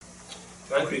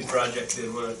concrete project, I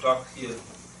want to talk to you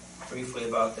briefly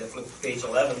about that. Flip to page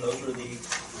 11. Those were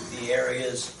the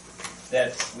areas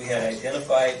that we had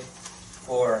identified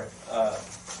for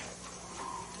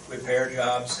repair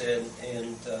jobs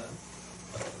and the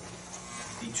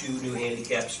 2 new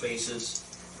handicap spaces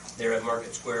there at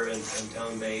Market Square and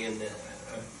Town Bay, and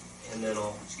then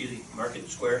Market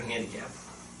Square handicap,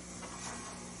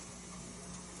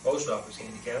 post office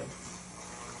handicap.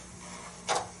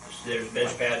 There's a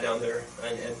bench pad down there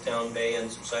at Town Bay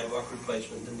and some sidewalk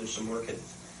replacement. Then there's some work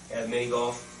at mini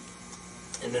golf,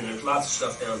 and then there's lots of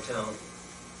stuff downtown.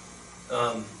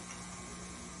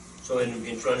 So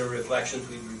in front of Reflections,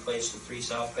 we've replaced the 3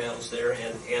 south panels there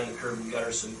and the curb and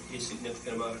gutter, so a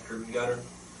significant amount of curb and gutter.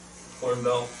 Corn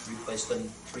Belt replaced the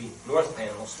 3 north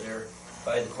panels there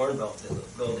by the Corn Belt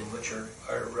building, which are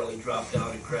really dropped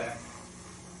out and cracked.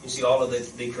 You see all of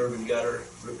the curb and gutter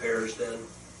repairs then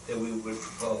that we would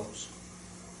propose.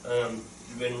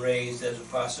 It's been raised as a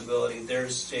possibility.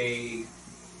 There's a,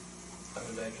 how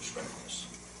did I describe this?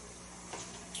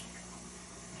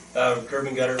 Curb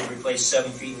and gutter replaced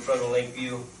 7 feet in front of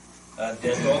Lakeview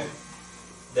Dental.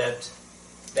 That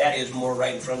is more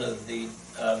right in front of the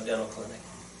dental clinic.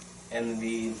 And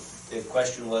the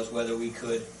question was whether we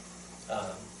could,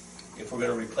 if we're going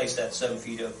to replace that 7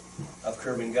 feet of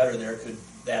curb and gutter there, could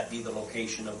that be the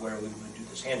location of where we would do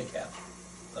this handicap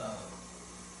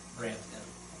ramp then?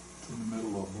 In the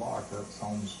middle of the block, that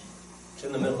sounds It's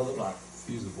in the middle of the block.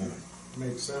 feasible.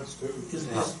 Makes sense too.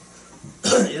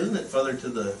 Isn't it further to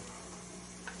the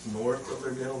north of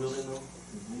their dental building though?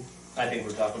 I think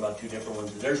we're talking about 2 different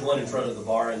ones. There's one in front of the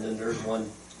bar, and then there's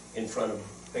one in front of,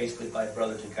 basically by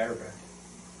Brotherton Chiropractic.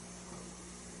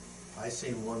 I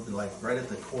seen one like right at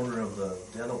the corner of the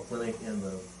dental clinic and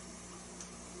the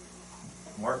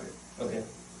market. Okay,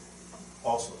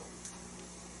 Also.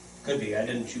 could be. I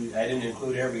didn't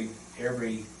include every.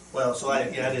 Well, so I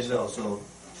didn't know, so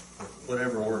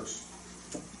whatever works.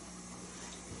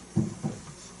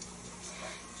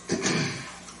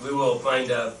 We will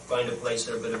find a place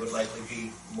there, but it would likely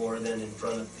be more than in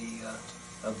front of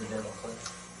the dental clinic.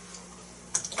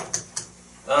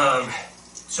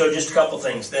 So just a couple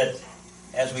things that,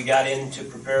 as we got into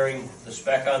preparing the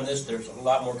spec on this, there's a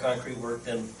lot more concrete work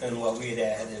than what we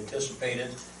had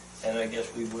anticipated, and I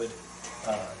guess we would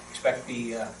expect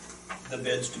the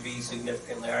bids to be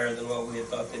significantly higher than what we had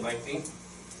thought they might be,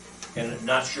 and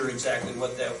not sure exactly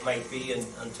what that might be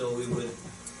until we would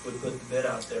put the bid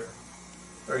out there.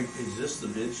 Is this the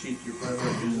bid sheet you're planning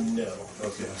on using? No.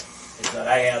 Okay. It's not.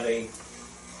 I have I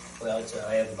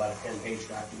have about a 10-page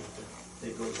document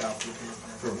that goes out to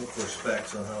For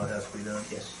specs on how it has to be done?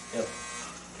 Yes. Yep.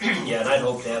 Yeah, and I'd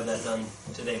hope to have that done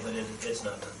today, but it's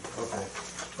not done. Okay.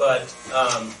 But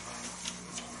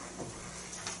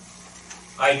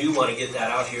I do want to get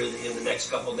that out here in the next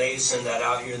couple of days, send that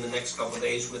out here in the next couple of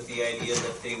days with the idea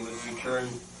that they would return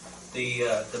the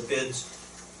bids.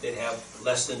 They'd have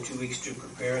less than 2 weeks to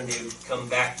prepare, and they would come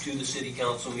back to the city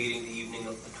council meeting the evening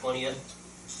of the 20th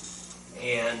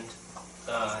and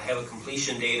have a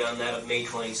completion date on that of May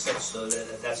 26th, so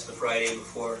that's the Friday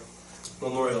before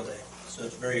Memorial Day. So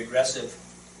it's very aggressive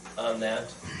on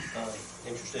that.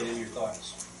 Interested in your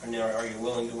thoughts. And are you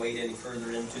willing to wait any further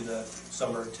into the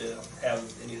summer to have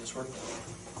any of this work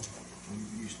done?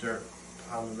 You start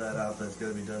pounding that out, that's got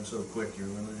to be done so quick. You're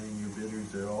limiting your bidders,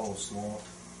 they're all swamped.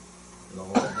 And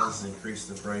all that does is increase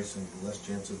the price and less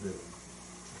chance of bidding.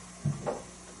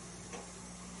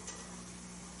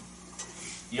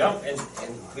 Yeah, and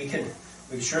we can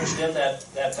sure extend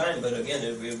that time, but again,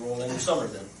 it would roll into summer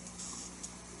then.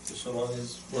 Just so long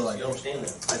as you understand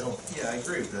that. I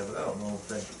agree with that, but I don't know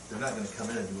if they're not going to come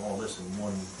in and do all this in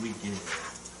 1 week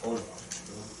either.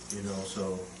 You know,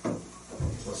 so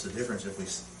what's the difference if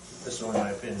this is only my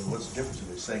opinion, what's the difference if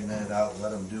we segment it out and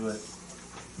let them do it?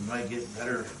 You might get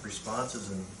better responses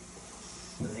and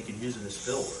then they could use it as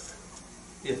fill work.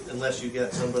 Unless you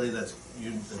got somebody that's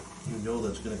you know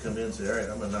that's going to come in and say, all right,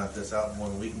 I'm going to knock this out in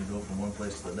 1 week and go from one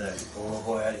place to the next. Oh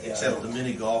boy, Except the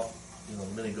mini golf,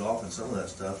 mini golf and some of that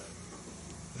stuff.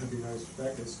 It'd be nice if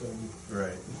that gets done.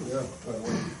 Right. Yeah.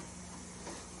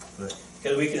 But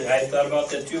because I thought about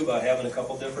that too, about having a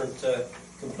couple different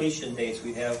completion dates.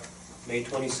 We'd have May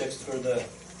 26th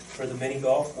for the mini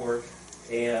golf work,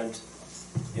 and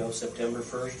September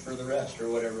 1st for the rest, or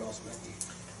whatever else might be.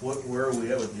 where are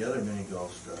we at with the other mini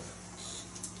golf stuff?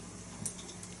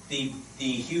 The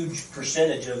huge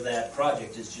percentage of that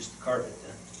project is just the carpet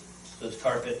then. So it's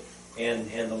carpet and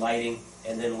the lighting,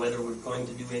 and then whether we're going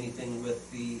to do anything with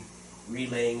the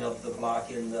relaying of the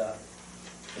block in the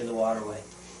waterway.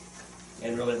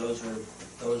 And really those are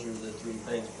the 3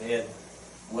 things.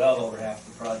 well over half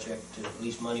the project, at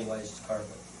least money-wise, to carve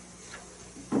it.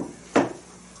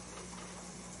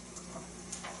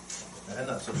 I'm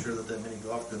not so sure that mini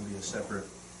golf can be a separate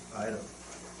item.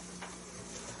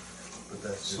 But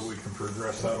that's So just, we can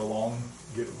progress that along,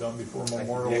 get it done before I can-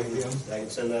 Memorial Weekend. I can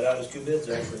send that out as 2 bids,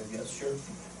 actually, I guess, sure.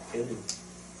 Can do.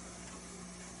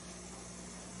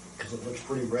 Cause it looks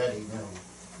pretty ready now.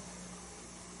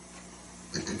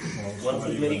 Well, it's One not for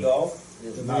the even- mini golf,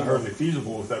 is Not hardly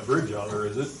feasible with that bridge out there,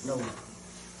 is it? No,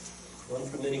 one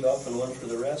for mini golf and one for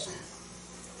the rest.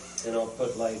 And I'll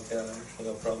put like, actually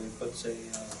I'll probably put, say,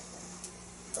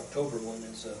 October one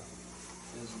as a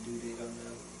due date on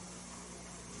that.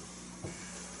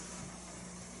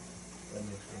 that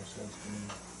makes more sense to me.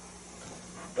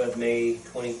 But May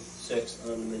 26th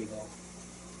on the mini golf.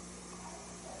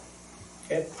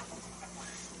 Okay?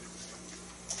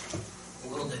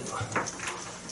 Will do.